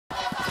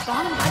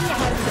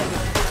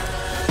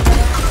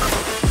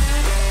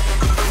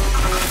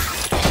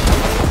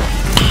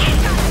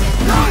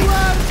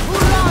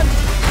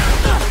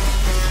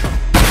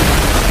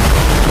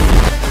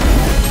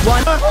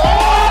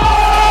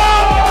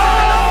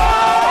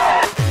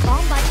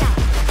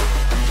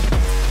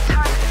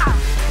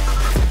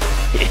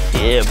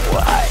Yeah, boy.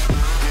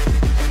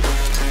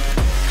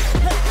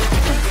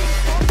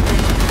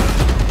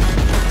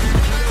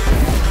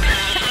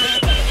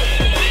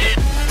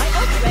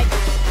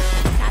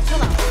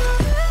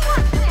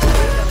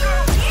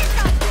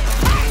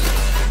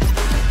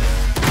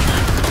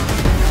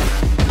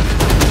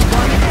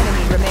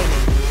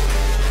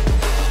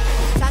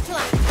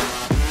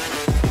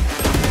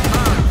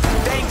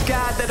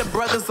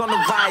 On the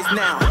rise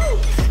now.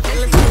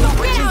 Endless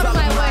celebrations on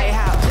my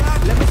house.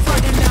 Let me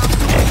turn it now.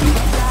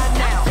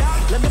 Now.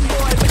 Let me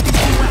boy with you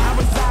where I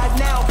reside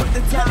now. Put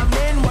the time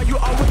in while you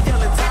always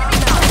yelling time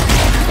now.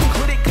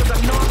 Quit it cause I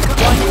know I'm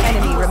coming. One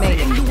enemy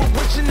remaining. You were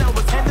wishing I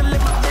was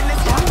handling my business.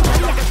 I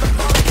got the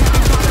ball.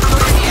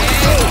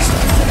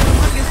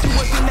 See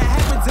what's in the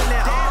heavens in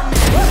there. I'm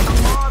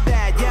all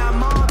that. Yeah,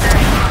 I'm all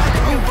that.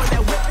 For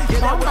that whip.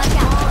 Yeah, that was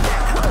all that.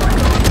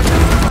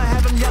 I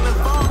have him yelling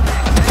fall back.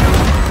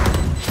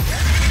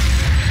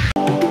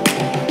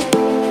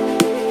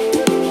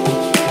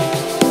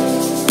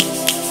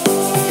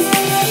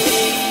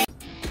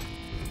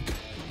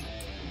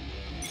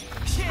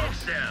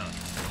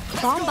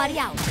 Bomb buddy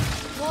out.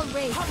 Wall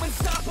Raze. I'm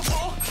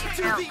unstoppable.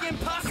 Do the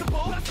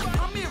impossible.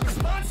 I'm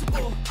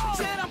irresponsible.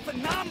 Said I'm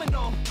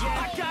phenomenal.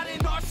 I got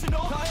an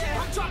arsenal.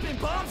 I'm dropping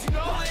bombs, you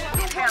know.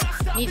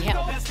 Need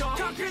help.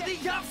 Conquer the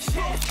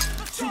obstacle.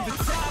 To the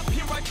top,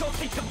 here I go.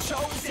 Think I'm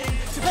chosen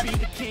to be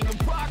the king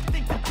of rock.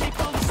 Think the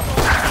people are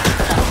stolen.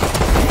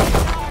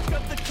 Knock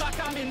up the clock.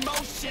 I'm in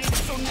motion.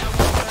 So now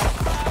we're gonna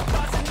fly,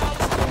 causing all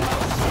this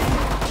commotion.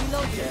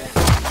 Reload.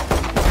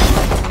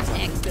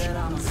 Next. That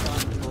I'm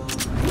unstoppable.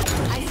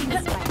 I see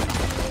this fight.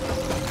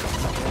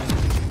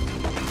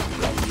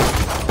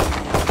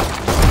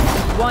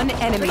 One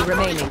enemy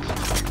remaining.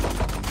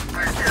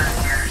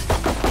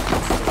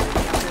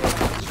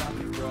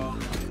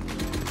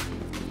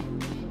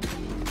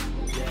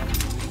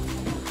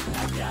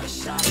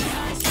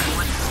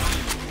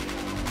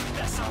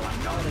 That's how I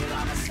know that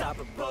I'm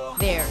unstoppable.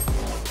 There.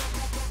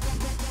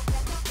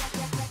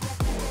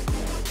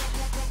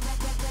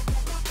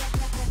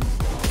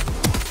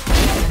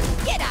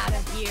 Get out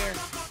of here.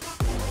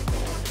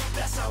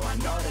 That's how I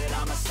know that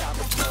I'm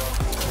unstoppable.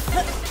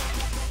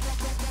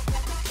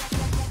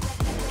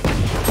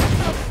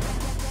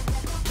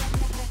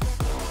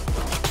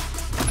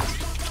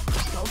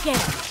 Go get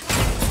him.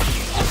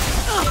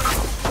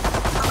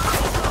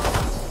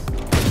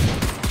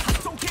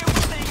 Don't care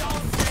what they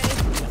all say.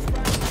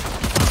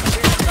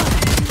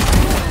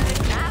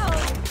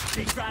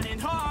 They grinding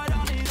hard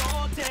on it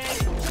all day.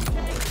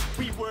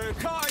 We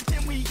work hard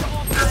and we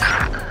all play.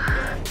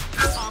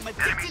 I'm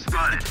addicted to the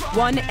grind.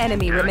 One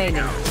enemy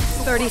remaining.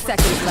 30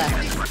 seconds left.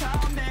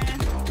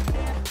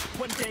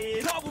 One day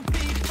it all will be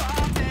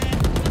fine, man.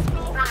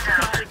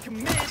 Gotta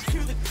commit to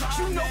the grind.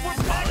 You know we're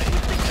riding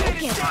with the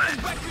kid.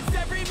 Setting records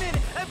every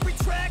minute, every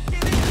track in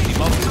it.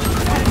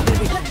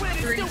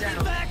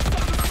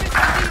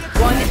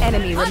 One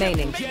enemy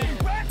remaining. Hey,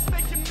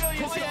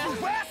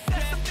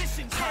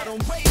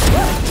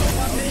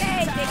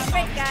 take a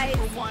break, guys.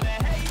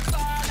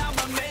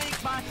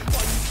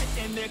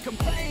 They're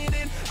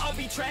complaining, I'll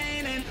be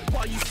training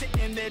while you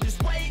sitting there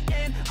just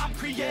waiting. I'm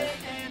creating.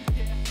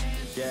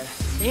 Yeah.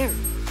 There.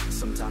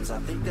 Sometimes I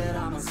think that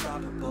I'm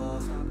unstoppable.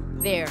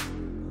 There.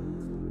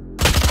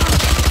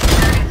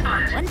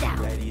 One down.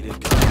 Ready to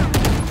go.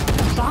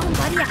 Bomb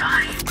buddy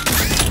out.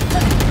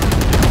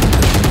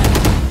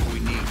 We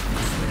need.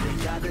 Swear to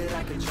God that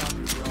I can jump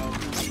and roll.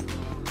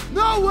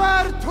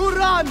 Nowhere to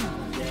run.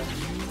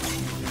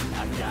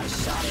 I got a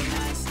shot and I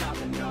ain't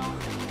stopping, no.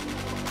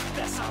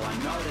 That's how I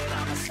know that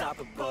I'm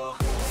unstoppable.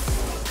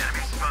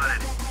 Enemy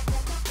spotted.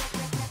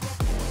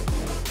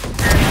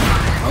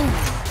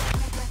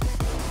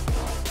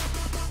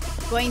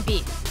 Going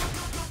B.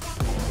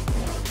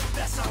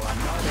 That's how I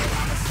know that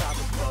I'm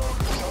unstoppable.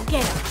 Go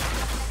get him.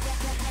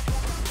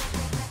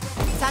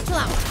 Satchel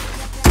out.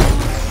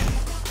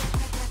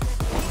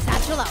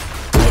 Satchel out.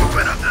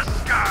 Open up the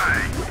sky.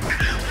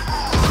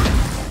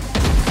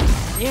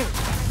 There.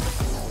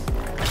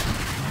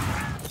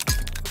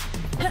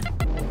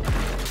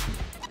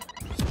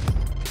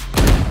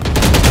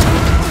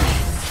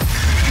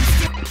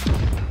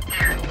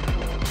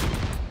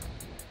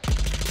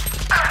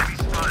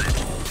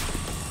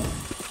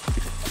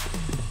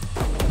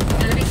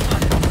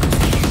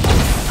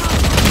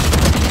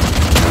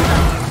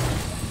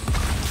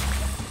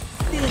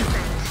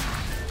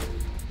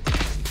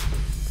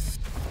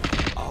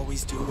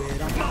 Always do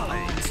it on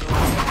my own, so I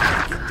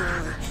get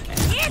through it. And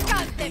Here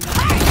comes the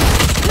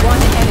fight.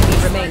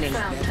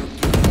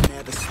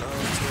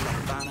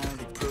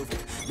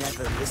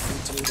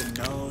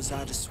 knows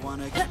I just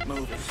wanna keep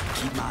moving.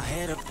 Keep my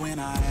head up when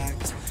I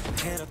act.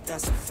 Head up,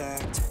 that's a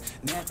fact.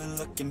 Never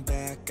looking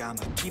back.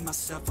 I'ma keep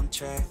myself on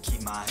track.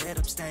 Keep my head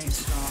up, staying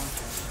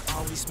strong.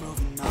 Always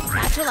moving on.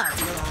 Satchel out.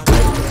 Feel I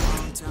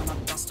belong. Tell my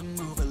thoughts to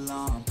move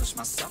along. Push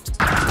myself to be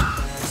the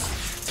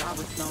best. Die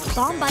with no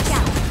Bomb regrets. bug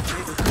out.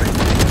 Live with great and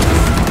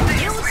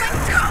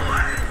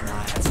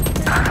I had some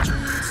bad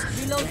dreams.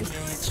 Reload. Let me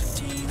hit your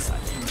teens. I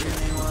ain't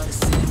really what it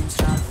seems.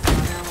 Try to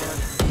find out what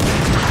it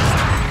means.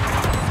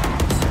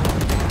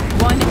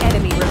 One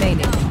enemy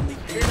remaining. Only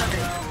thing I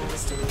know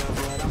is to love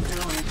what I'm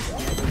doing.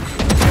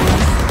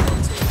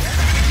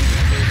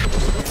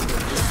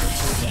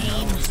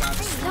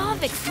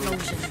 Love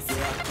explosions.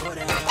 Put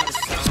out all the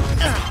stars,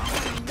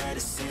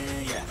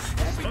 medicine,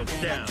 yeah.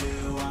 Everything I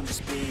do, I'm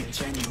just being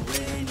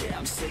genuine, yeah.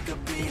 I'm sick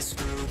of being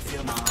screwed,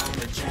 feel my own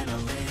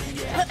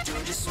adrenaline, yeah. I do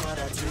just what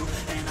I do,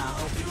 and I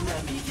hope you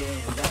let me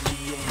in,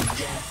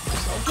 yeah.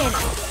 Get it.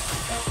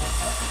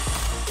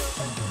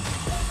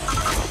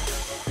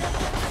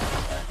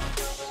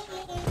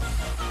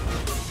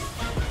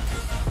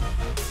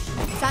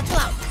 Satchel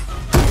out.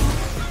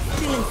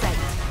 Still in sight.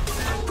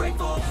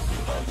 Grateful, oh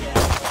yeah.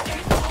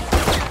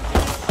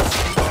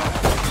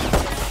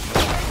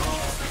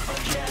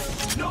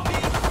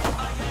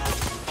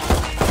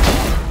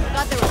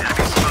 Got the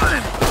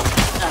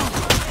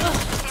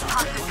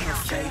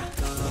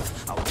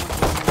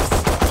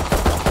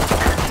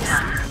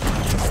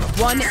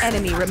One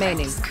enemy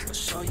remaining. I'll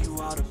show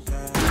you all the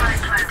bad,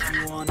 if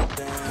you want it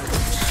bad.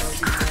 Show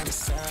you where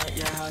it's at,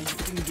 yeah, how you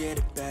can get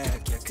it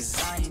back, yeah.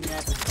 Cause I ain't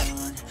never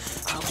done,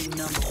 I'll be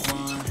number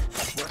one.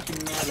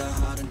 Working hella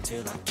hard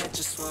until I get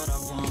just what I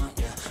want,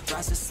 yeah.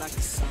 Rises like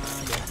the sun,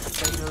 yeah,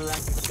 fatal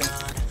like a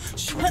gun.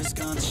 Shooter's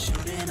gonna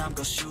shoot and I'm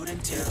gonna shoot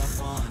until I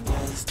want, yeah.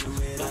 Let's do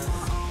it on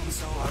my own,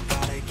 so I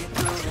gotta get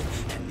through it.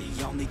 And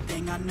the only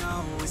thing I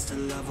know is to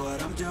love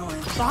what I'm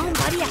doing. Bomb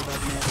buddy out.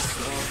 Never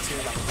slow till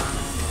I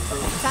finally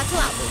prove. Satchel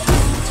out.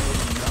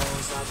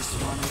 I just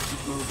wanna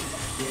keep moving.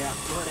 Yeah, I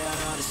put out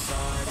all the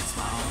art. It's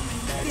my only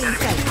medicine.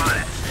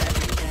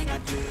 Everything I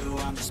do,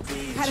 I'm just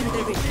being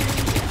genuine.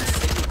 Yeah, I'm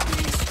sick of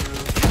being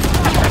screwed.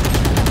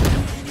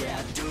 Yeah,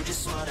 I do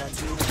just what I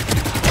do.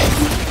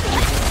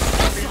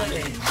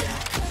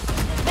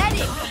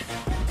 Ready.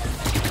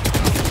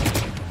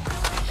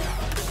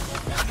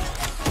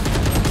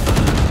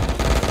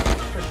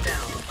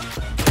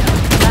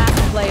 Last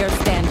player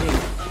standing.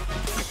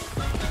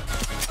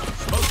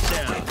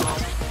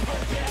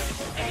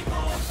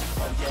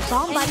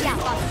 Bomb buddy out.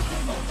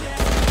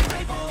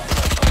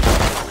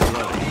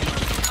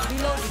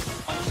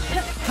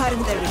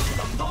 Cutting the reach.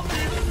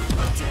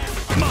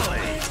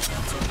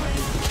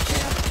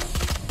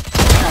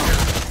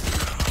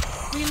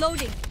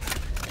 Reloading.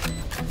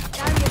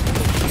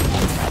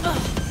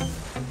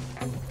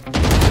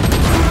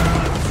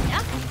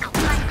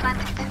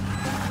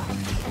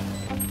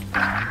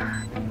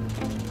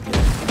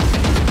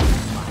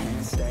 My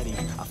hands steady,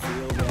 I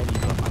feel ready,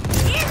 but my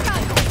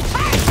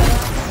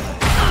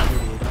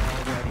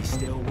already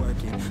still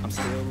working. I'm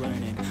still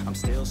learning, I'm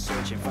still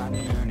searching,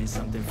 finally earning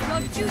something.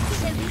 Finally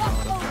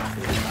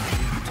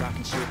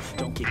talking shit,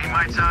 don't get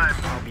caught.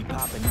 I'll be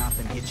popping off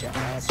and hit your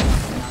ass,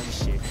 dropping all your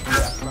shit.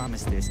 Yeah, I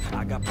promise this,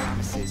 I got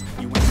promises.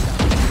 You ain't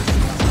stopping this,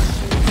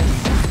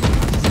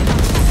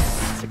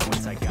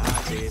 consequence, I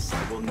got this. I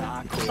will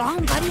not quit.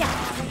 Bomb buddy out.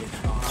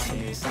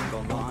 Honest, I'm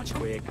gonna launch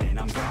quick, then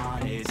I'm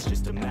gone. It's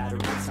just a matter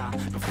of time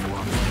before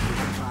I'm ready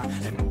to climb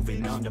and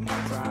moving under my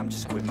prime.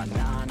 Just quit my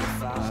 9 to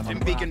 5.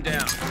 And beacon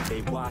down.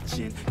 They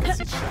watching, cause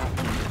it's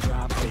shocking, the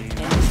dropping.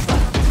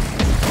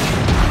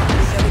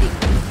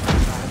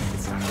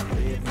 It's time to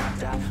live, not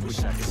die. Wish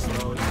I could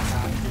slow the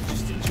time,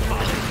 just enjoy the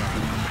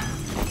ride.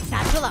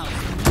 Satchel out.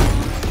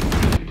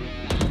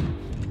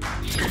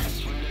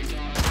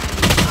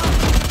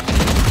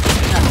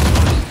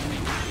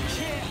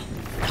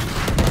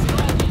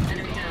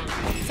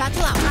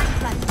 Satchel out.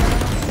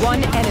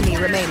 One enemy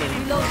remaining.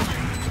 Reloading.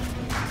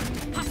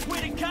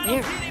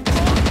 There.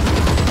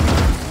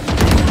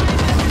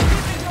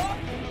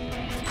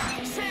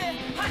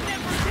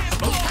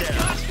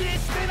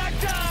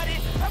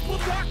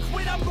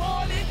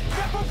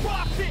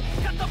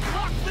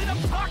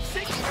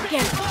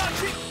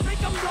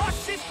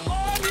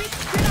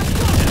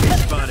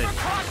 Spotted.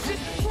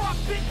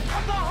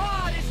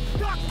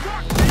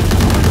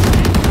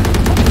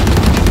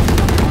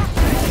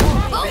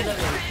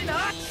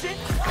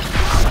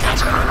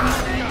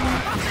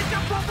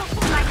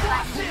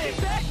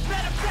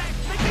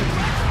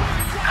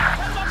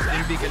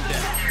 And beacon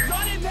down.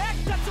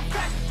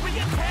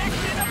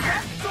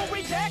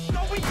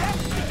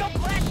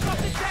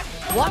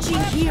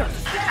 Watching here.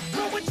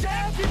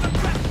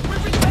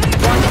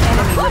 One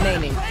enemy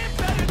remaining.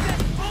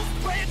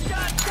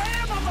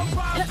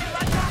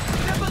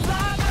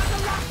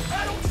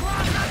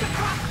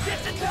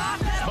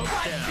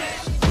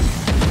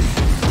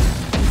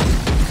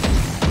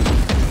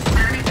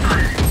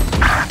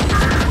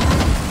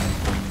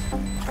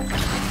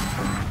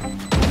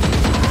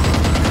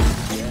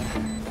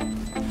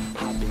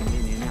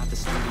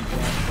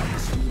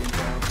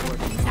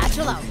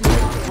 Satchel out.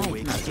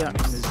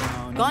 jerks.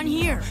 Gone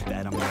here.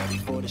 That I'm ready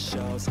for the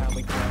shows, how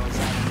it goes,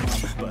 I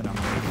don't know, but I'm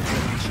ready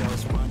for the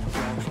shows, run and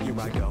roll, here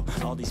I go.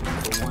 All these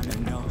people wanna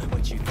know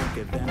what you think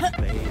of them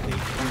lately.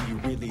 Who you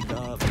really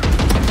love?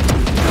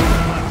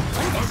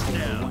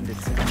 No one to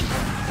tell me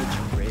would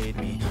you grade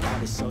me? All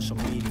this social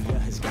media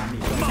has got me.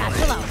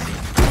 Satchel out.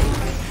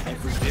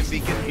 Dim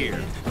beacon here.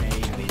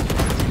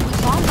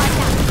 Bomb buddy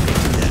out.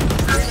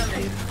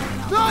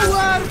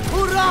 Nowhere to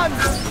run!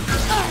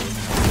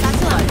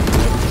 Satchel out.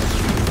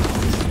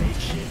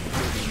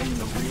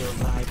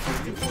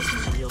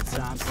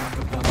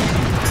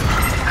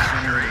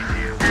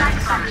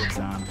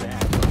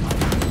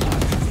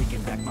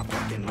 Taking back my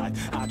fucking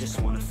life, I just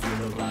wanna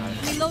feel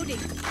alive. Reloading.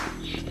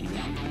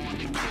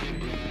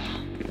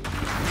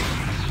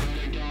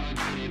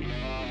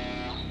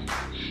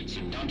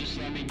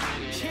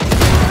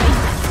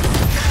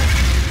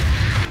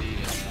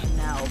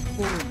 Now,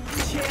 boom.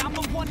 Yeah, I'm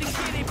the one to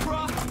get it,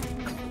 bro.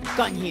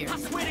 Gun here. I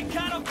swear to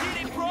God, I'll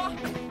get it, bro.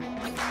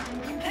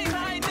 Hey,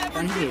 I ain't never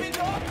Gun here.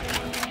 giving up.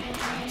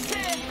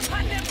 Yeah,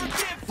 I never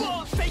give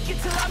up. Fake it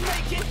till I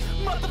make it.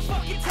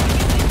 Motherfucking take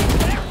it.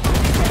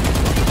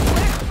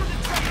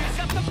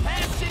 Got the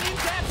passion and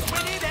that's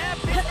when it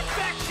happens.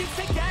 Factions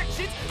take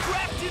actions,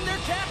 drafting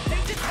their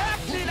captains. It's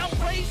happening. I'm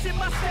raising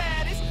my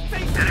status.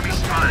 Enemy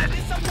spotted.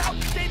 I'm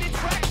outdated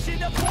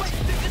traction. Avoid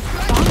the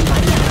distraction.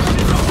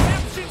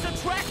 Captions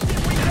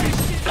attracting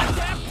relations.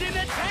 Adapting,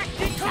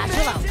 attacking,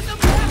 commanding the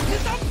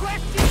masses. I'm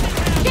practicing.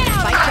 Get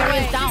out Spike of my carrier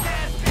way. is down.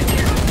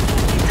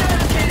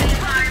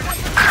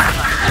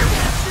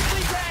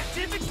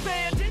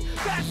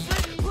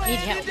 Need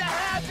help.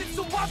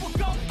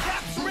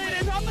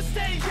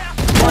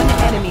 One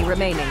enemy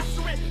remaining.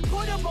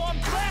 Put 'em on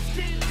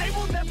blasting. They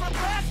will never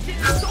last it.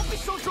 Don't be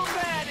so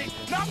dramatic.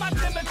 Not my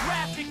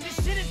demographic. This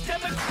shit is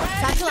democratic.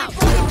 Satchel out.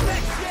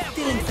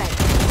 Still inside.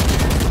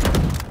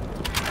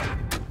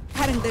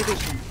 Cutting the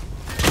vision.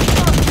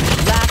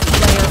 Last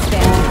player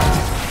standing.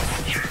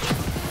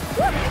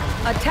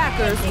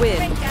 Attackers win.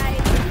 Great,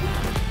 guys.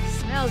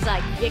 Smells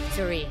like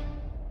victory.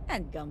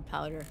 And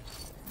gunpowder.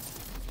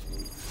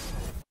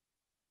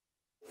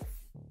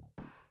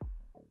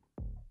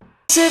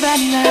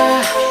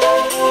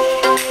 Savannah.